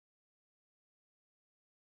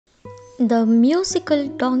The musical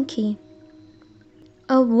donkey.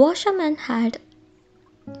 A washerman had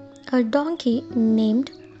a donkey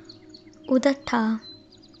named Udatta.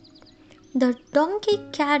 The donkey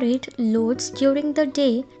carried loads during the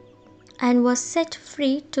day and was set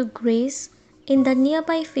free to graze in the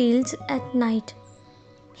nearby fields at night.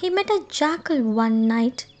 He met a jackal one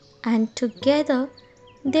night, and together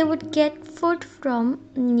they would get food from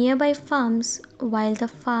nearby farms while the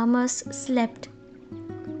farmers slept.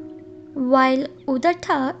 While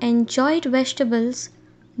Udatta enjoyed vegetables,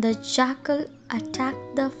 the jackal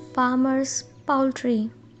attacked the farmer's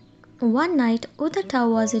poultry. One night, Udatta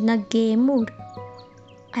was in a gay mood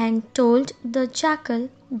and told the jackal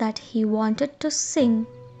that he wanted to sing.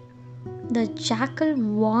 The jackal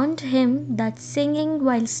warned him that singing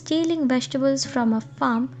while stealing vegetables from a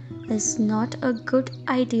farm is not a good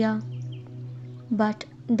idea. But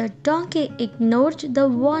the donkey ignored the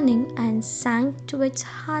warning and sang to its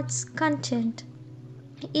heart's content.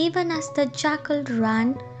 Even as the jackal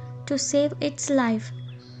ran to save its life,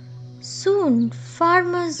 soon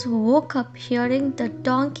farmers woke up hearing the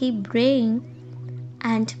donkey braying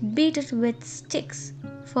and beat it with sticks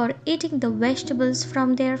for eating the vegetables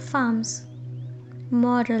from their farms.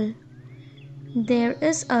 Moral: there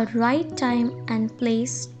is a right time and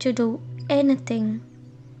place to do anything.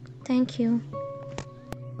 Thank you.